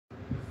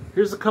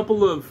Here's a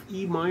couple of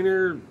E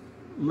minor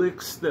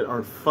licks that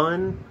are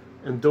fun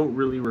and don't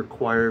really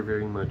require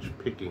very much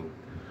picking.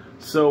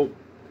 So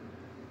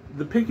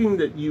the picking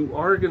that you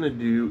are going to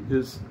do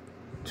is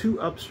 2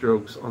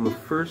 upstrokes on the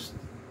first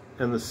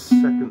and the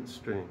second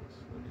strings,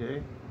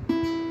 okay?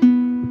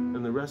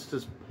 And the rest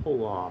is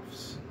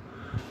pull-offs.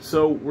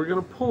 So we're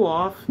going to pull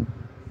off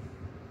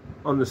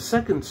on the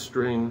second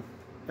string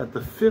at the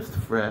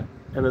 5th fret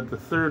and at the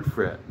 3rd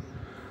fret.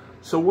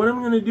 So what I'm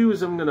going to do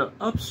is I'm going to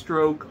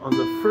upstroke on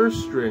the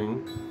first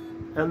string,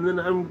 and then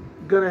I'm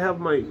going to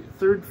have my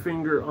 3rd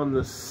finger on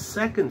the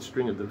 2nd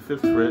string at the 5th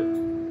fret.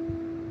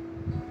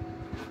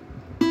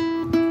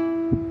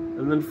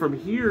 And then from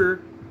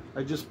here,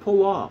 I just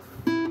pull off.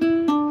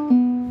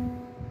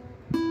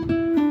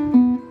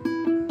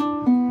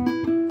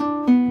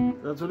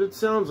 That's what it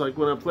sounds like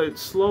when I play it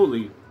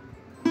slowly.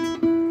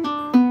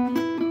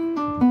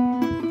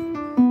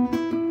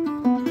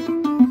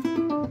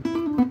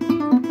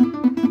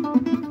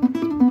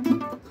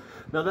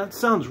 Now that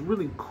sounds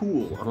really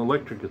cool on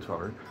electric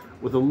guitar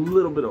with a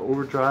little bit of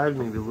overdrive,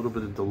 maybe a little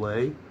bit of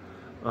delay.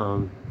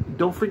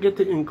 Don't forget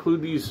to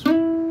include these,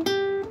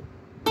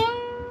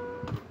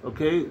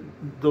 okay,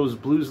 those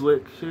blues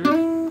licks here.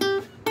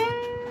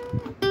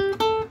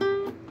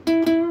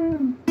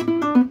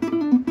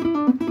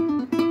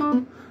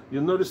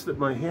 You'll notice that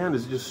my hand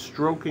is just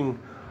stroking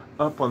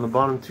up on the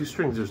bottom 2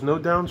 strings. There's no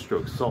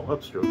downstrokes, it's all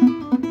upstroke.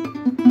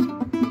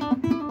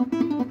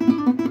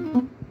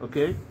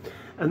 Okay?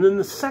 And then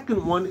the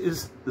second one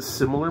is the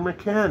similar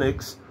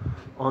mechanics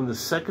on the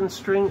 2nd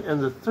string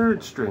and the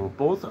 3rd string,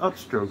 both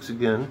upstrokes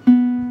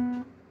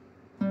again.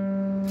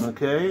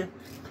 Okay?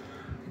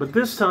 But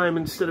this time,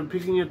 instead of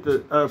picking at the,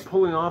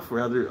 pulling off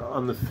rather,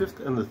 on the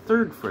 5th and the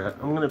 3rd fret,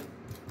 I'm going to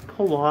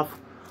pull off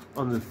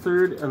on the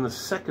 3rd and the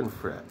 2nd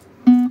fret.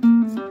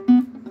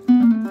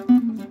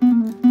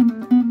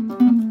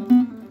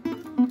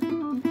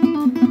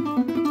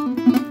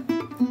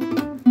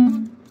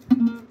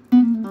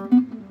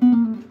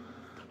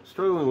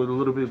 Struggling with a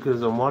little bit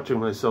because I'm watching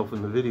myself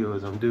in the video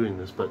as I'm doing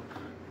this, but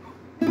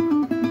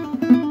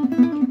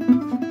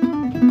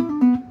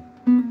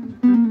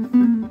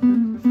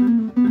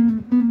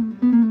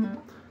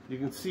you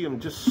can see I'm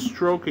just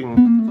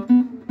stroking.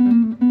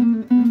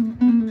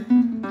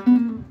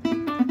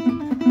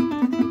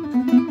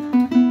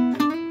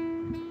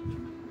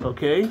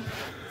 Okay,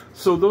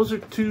 so those are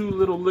 2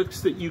 little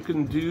licks that you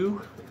can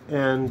do,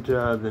 and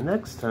the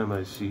next time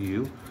I see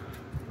you,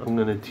 I'm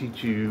going to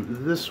teach you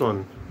this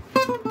one.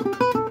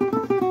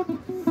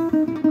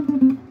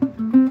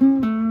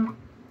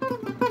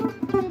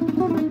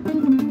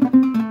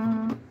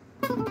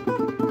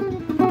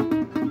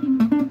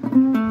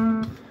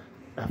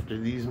 After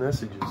these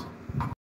messages.